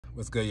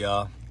What's good,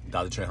 y'all?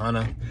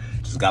 Dr.Trehunna.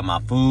 Just got my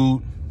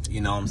food.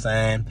 You know what I'm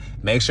saying?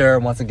 Make sure,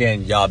 once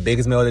again, y'all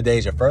biggest meal of the day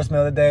is your first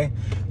meal of the day.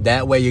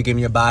 That way you're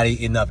giving your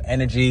body enough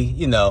energy,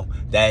 you know,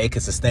 that it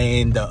can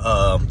sustain the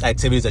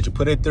activities that you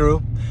put it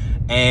through.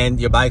 And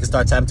your body can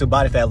start tapping to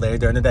body fat later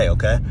during the day,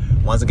 okay?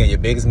 Once again, your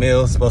biggest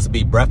meal is supposed to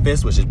be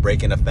breakfast, which is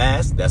breaking a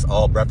fast. That's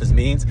all breakfast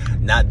means,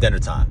 not dinner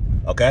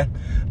time, okay?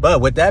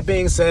 But with that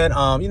being said,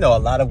 you know, a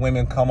lot of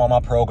women come on my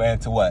program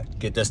to what?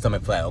 Get their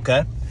stomach flat,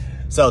 okay?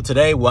 So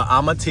today, what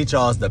I'm going to teach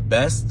y'all is the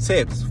best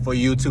tips for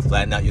you to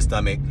flatten out your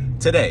stomach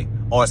today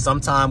or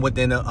sometime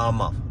within a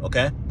month,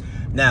 okay?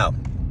 Now,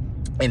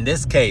 in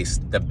this case,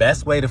 the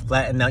best way to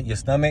flatten out your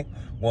stomach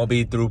will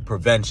be through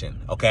prevention,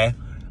 okay?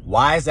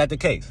 Why is that the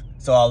case?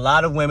 So a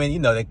lot of women, you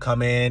know, they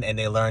come in and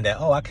they learn that,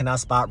 oh, I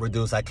cannot spot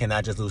reduce. I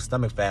cannot just lose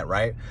stomach fat,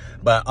 right?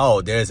 But,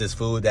 oh, there's this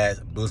food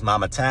that boosts my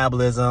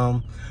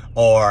metabolism,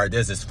 or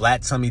there's this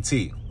flat tummy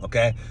tea,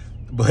 okay?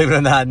 Believe it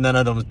or not, none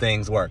of those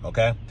things work,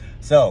 okay?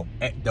 So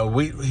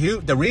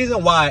the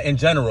reason why, in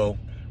general,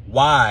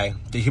 why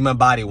the human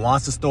body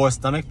wants to store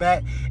stomach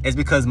fat is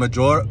because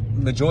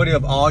majority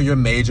of all your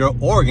major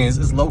organs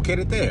is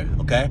located there,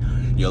 okay?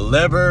 Your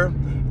liver,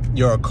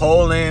 your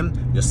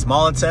colon, your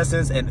small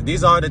intestines, and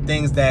these are the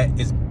things that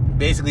is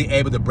basically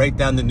able to break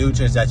down the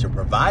nutrients that you're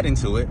providing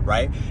to it,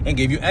 right, and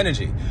give you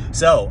energy.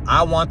 So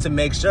I want to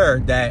make sure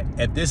that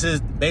if this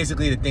is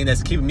basically the thing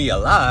that's keeping me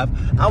alive,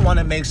 I want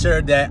to make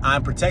sure that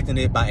I'm protecting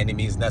it by any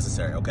means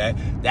necessary, okay?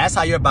 That's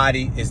how your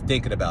body is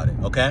thinking about it,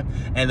 okay?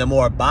 And the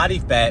more body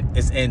fat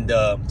is in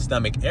the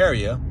stomach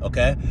area,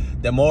 okay,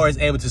 the more it's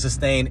able to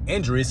sustain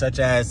injuries such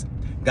as,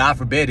 God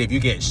forbid, if you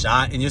get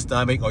shot in your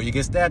stomach or you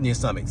get stabbed in your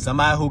stomach.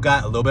 Somebody who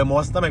got a little bit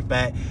more stomach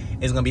fat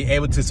is going to be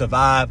able to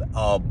survive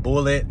a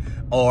bullet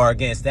or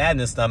getting stabbed in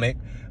the stomach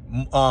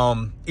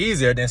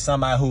easier than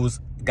somebody who's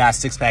got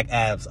six-pack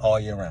abs all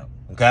year round,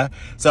 okay?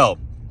 So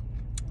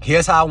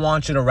here's how I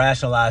want you to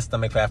rationalize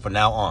stomach fat from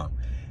now on.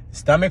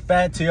 Stomach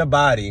fat to your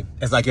body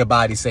is like your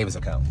body's savings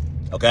account,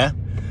 okay?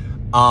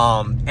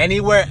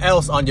 Anywhere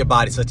else on your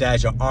body, such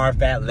as your arm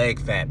fat, leg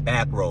fat,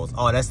 back rolls,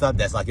 all that stuff,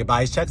 that's like your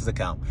body's checkings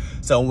account.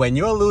 So when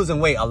you're losing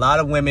weight, a lot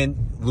of women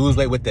lose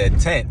weight with the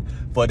intent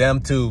for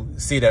them to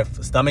see their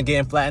stomach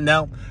getting flattened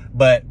out.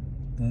 But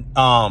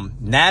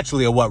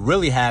naturally, or what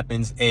really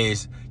happens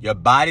is your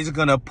body's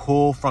gonna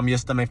pull from your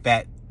stomach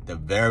fat the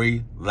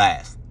very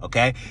last,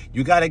 okay?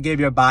 You got to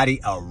give your body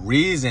a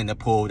reason to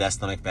pull that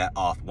stomach fat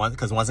off,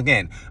 because once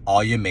again,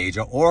 all your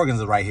major organs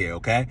are right here,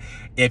 okay?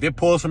 If it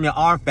pulls from your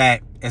arm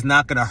fat, it's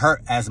not going to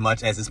hurt as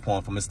much as it's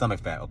pulling from your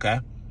stomach fat, okay?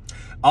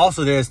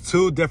 Also, there's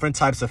two different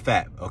types of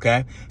fat,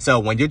 okay? So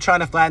when you're trying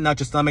to flatten out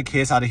your stomach,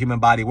 here's how the human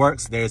body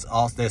works. There's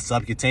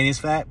subcutaneous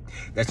fat,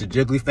 that's your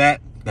jiggly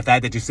fat, the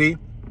fat that you see.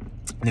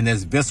 And then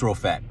there's visceral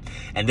fat,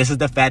 and this is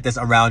the fat that's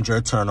around your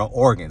internal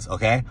organs,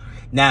 okay?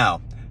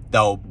 Now,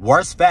 the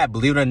worst fat,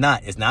 believe it or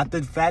not, is not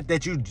the fat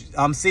that you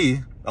see,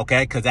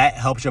 okay? Because that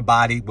helps your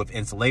body with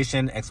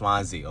insulation, X, Y,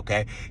 and Z,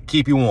 okay?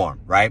 Keep you warm,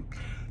 right?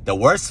 The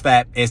worst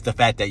fat is the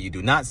fat that you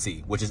do not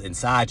see, which is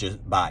inside your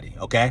body,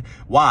 okay?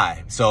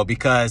 Why? So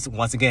because,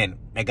 once again,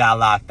 it got a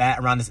lot of fat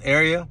around this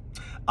area.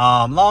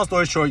 Long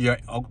story short, your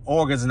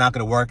organs are not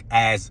going to work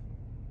as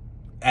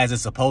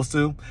it's supposed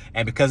to.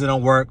 And because it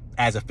don't work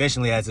as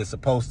efficiently as it's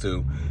supposed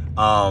to,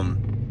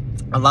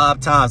 a lot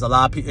of times,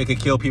 it can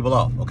kill people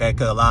off, okay?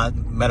 Because a lot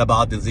of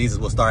metabolic diseases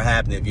will start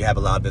happening if you have a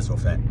lot of visceral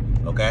fat,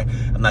 okay?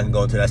 I'm not going to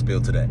go into that spiel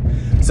today.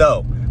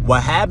 So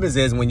what happens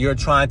is when you're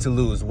trying to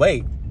lose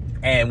weight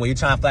and when you're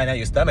trying to flatten out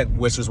your stomach,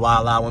 which is why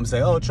a lot of women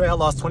say, oh, Trey, I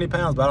lost 20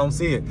 pounds, but I don't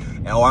see it.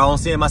 Or I don't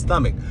see it in my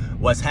stomach.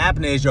 What's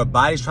happening is your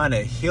body's trying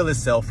to heal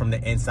itself from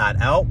the inside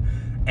out.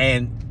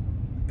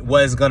 And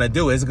what it's going to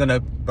do is it's going to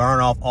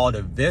burn off all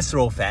the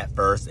visceral fat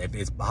first, if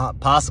it's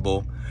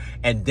possible.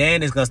 And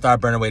then it's going to start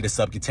burning away the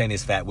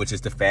subcutaneous fat, which is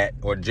the fat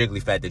or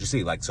jiggly fat that you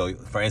see. Like, so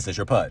for instance,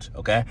 your pudge,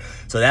 okay?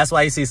 So that's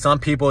why you see some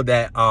people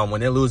that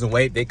when they're losing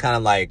weight, they kind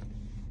of like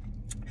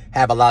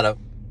have a lot of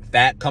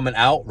fat coming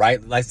out,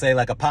 right? Like say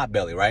like a pot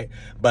belly, right?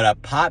 But a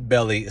pot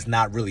belly is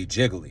not really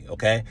jiggly,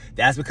 okay?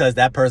 That's because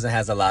that person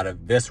has a lot of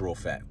visceral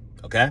fat,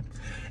 okay?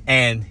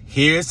 And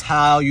here's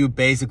how you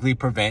basically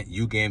prevent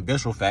you getting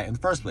visceral fat in the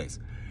first place.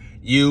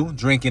 You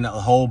drinking a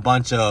whole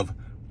bunch of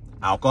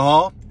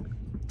alcohol,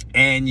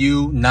 and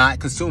you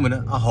not consuming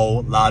a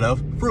whole lot of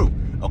fruit,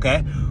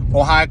 okay?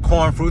 Or high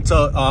corn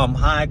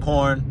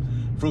fructose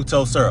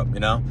syrup, you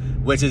know,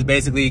 which is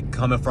basically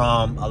coming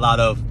from a lot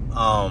of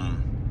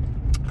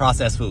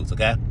processed foods,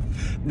 okay?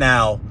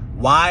 Now,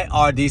 why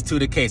are these two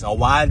the case? Or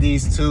why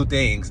these two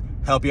things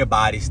help your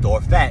body store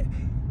fat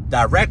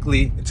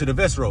directly into the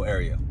visceral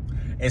area?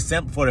 It's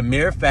simple for the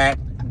mere fact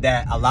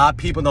that a lot of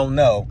people don't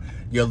know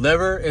your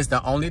liver is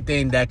the only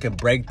thing that can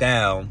break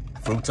down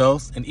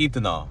fructose and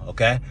ethanol,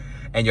 okay?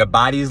 And your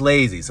body is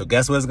lazy. So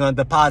guess what it's going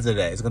to deposit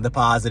at? It's going to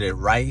deposit it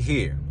right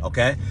here,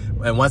 okay?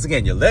 And once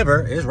again, your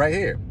liver is right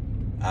here,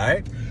 all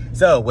right?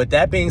 So with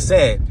that being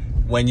said,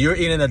 when you're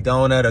eating a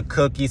donut, a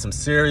cookie, some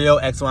cereal,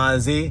 X, Y,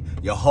 and Z,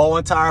 your whole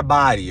entire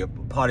body, your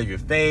part of your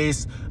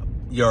face,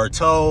 your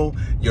toe,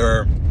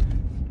 your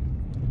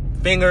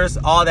fingers,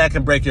 all that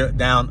can break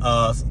down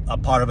a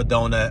part of a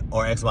donut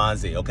or X, Y, and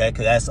Z, okay?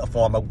 Because that's a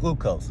form of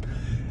glucose.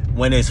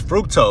 When it's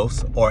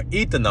fructose or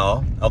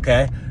ethanol,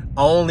 okay,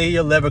 only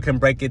your liver can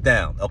break it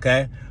down,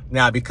 okay?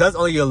 Now, because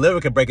only your liver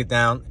can break it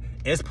down,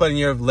 it's putting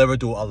your liver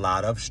through a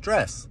lot of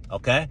stress,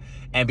 okay?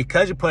 And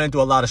because you're putting it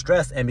through a lot of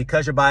stress, and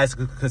because your body's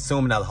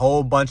consuming a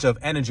whole bunch of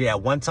energy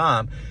at one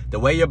time, the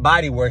way your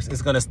body works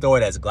is going to store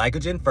it as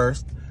glycogen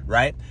first,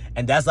 right?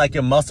 And that's like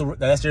your muscle,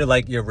 that's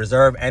your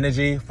reserve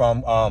energy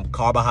from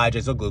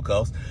carbohydrates or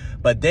glucose.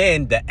 But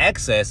then the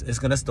excess is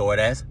going to store it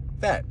as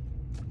fat.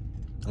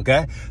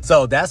 Okay,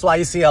 so that's why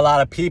you see a lot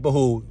of people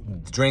who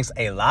drinks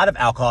a lot of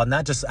alcohol,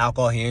 not just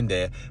alcohol here and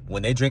there.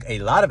 When they drink a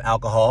lot of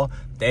alcohol,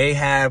 they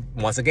have,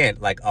 once again,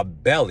 like a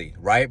belly,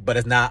 right? But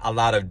it's not a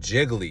lot of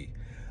jiggly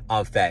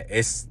fat.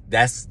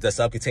 That's the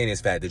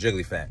subcutaneous fat, the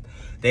jiggly fat.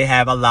 They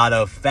have a lot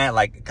of fat,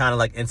 like kind of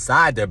like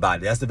inside their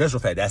body. That's the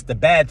visceral fat. That's the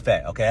bad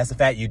fat. Okay, that's the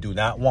fat you do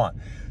not want.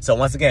 So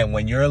once again,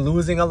 when you're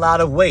losing a lot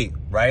of weight,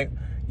 right?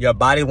 Your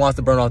body wants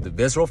to burn off the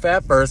visceral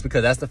fat first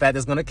because that's the fat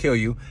that's going to kill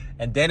you.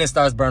 And then it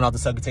starts burning off the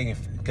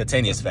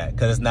subcutaneous fat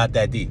because it's not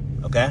that deep,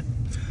 okay?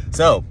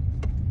 So,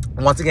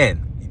 once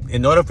again,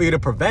 in order for you to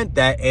prevent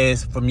that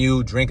is from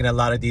you drinking a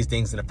lot of these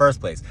things in the first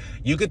place.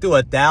 You could do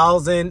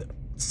 1,000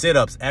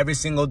 sit-ups every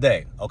single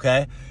day,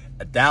 okay?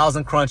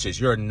 1,000 crunches.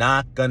 You're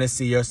not going to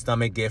see your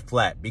stomach get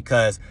flat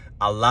because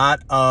a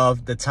lot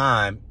of the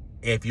time,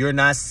 if you're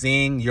not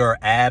seeing your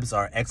abs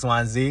or X, Y,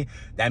 and Z,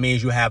 that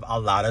means you have a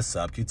lot of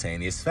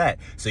subcutaneous fat.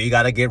 So you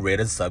got to get rid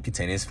of the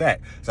subcutaneous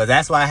fat. So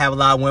that's why I have a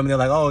lot of women, they're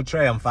like, oh,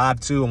 Trey, I'm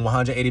 5'2", I'm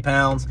 180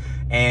 pounds,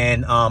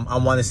 and I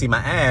want to see my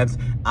abs.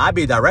 I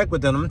be direct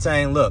with them. I'm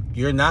saying, look,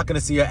 you're not going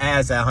to see your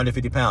abs at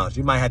 150 pounds.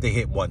 You might have to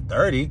hit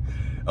 130,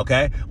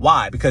 okay?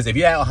 Why? Because if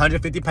you're at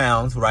 150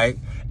 pounds, right,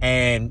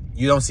 and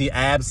you don't see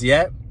abs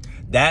yet,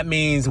 that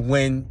means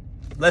when,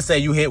 let's say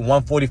you hit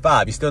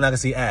 145, you're still not going to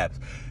see abs.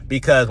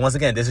 Because once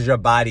again, this is your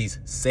body's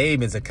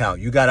savings account.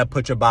 You got to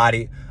put your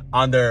body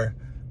under,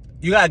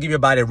 you got to give your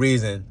body a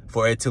reason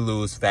for it to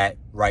lose fat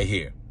right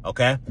here.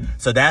 Okay.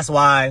 So that's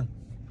why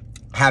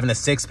having a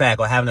six pack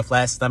or having a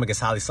flat stomach is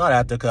highly sought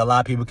after, because a lot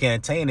of people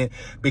can't attain it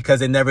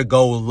because they never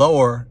go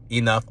lower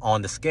enough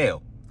on the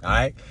scale. All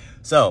right.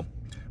 So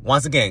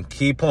once again,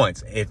 key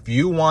points. If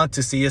you want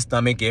to see your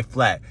stomach get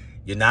flat,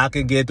 you're not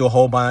going to get through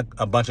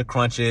a bunch of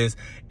crunches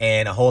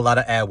and a whole lot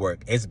of ab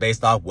work. It's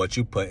based off what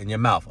you put in your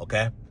mouth.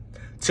 Okay.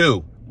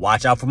 2,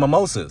 watch out for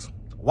mimosas.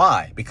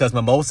 Why? Because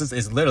mimosas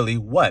is literally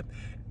what?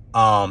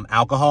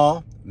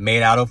 Alcohol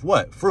made out of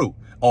what? Fruit.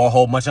 Or a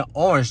whole bunch of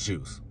orange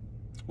juice,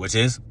 which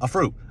is a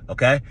fruit,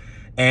 okay?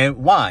 And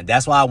wine.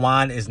 That's why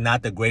wine is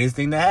not the greatest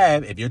thing to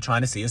have if you're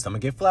trying to see your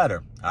stomach get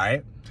flatter, all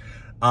right?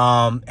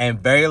 And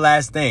very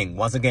last thing,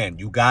 once again,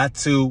 you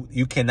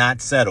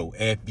cannot settle.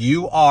 If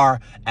you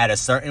are at a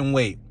certain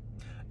weight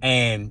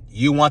and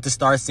you want to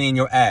start seeing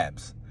your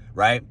abs,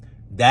 right?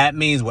 That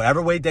means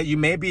whatever weight that you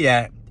may be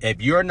at, if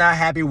you're not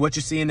happy with what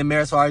you see in the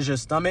mirror as far as your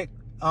stomach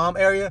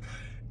area,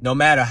 no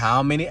matter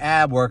how many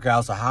ab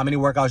workouts or how many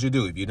workouts you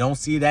do, if you don't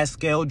see that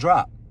scale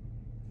drop,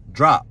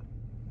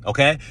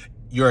 okay?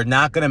 You're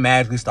not going to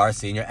magically start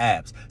seeing your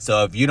abs.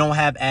 So if you don't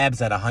have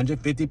abs at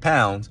 150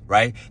 pounds,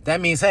 right, that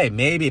means, hey,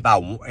 maybe if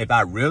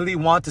I really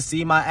want to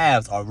see my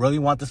abs or really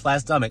want this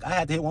flat stomach, I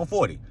have to hit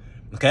 140.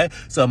 Okay,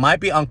 so it might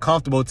be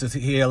uncomfortable to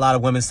hear a lot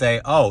of women say,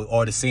 oh,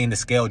 or to seeing the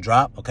scale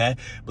drop. Okay,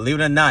 believe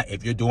it or not,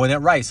 if you're doing it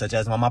right, such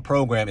as my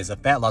program is a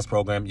fat loss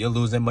program, you're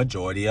losing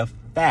majority of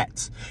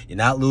fats. You're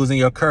not losing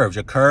your curves.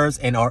 Your curves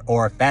and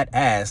or a fat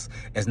ass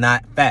is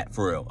not fat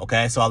for real.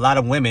 Okay, so a lot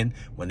of women,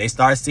 when they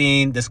start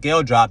seeing the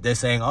scale drop, they're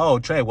saying, oh,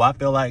 Trey, well, I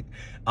feel like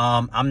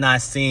I'm not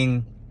as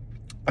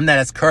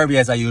curvy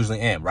as I usually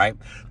am, right?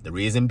 The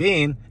reason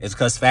being is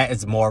because fat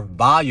is more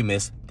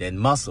voluminous than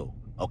muscle.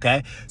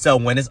 Okay, so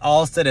when it's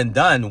all said and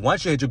done,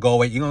 once you hit your goal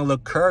weight, you're going to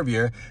look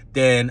curvier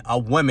than a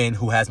woman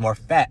who has more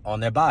fat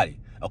on their body.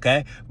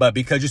 Okay, but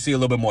because you see a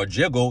little bit more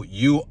jiggle,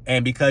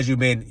 because you've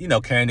been,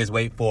 carrying this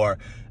weight for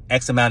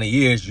X amount of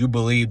years, you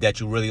believe that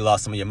you really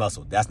lost some of your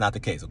muscle. That's not the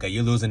case. Okay,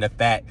 you're losing the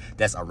fat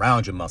that's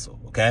around your muscle.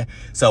 Okay,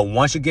 so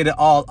once you get it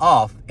all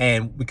off,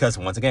 and because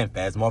once again,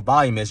 fat is more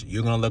voluminous,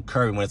 you're going to look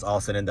curvy when it's all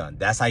said and done.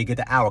 That's how you get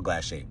the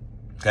hourglass shape.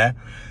 Okay,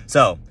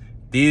 so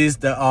these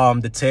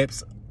the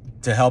tips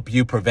to help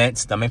you prevent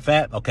stomach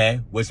fat,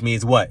 okay? Which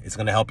means what? It's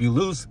going to help you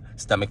lose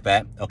stomach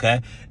fat,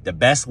 okay? The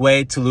best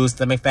way to lose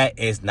stomach fat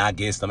is not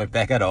getting stomach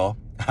fat at all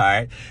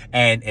right?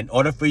 And in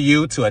order for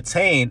you to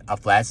attain a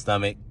flat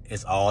stomach,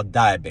 it's all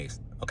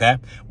diet-based, okay?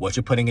 What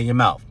you're putting in your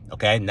mouth,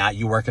 okay? Not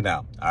you working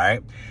out, all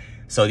right?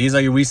 So these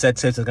are your reset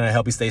tips that are going to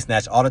help you stay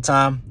snatched all the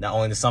time, not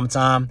only in the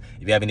summertime.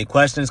 If you have any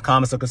questions,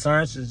 comments, or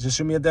concerns, just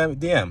shoot me a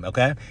DM,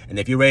 okay? And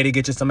if you're ready to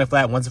get your stomach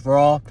flat once and for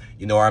all,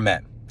 you know where I'm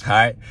at, all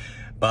right?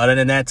 But other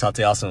than that, talk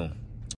to y'all soon.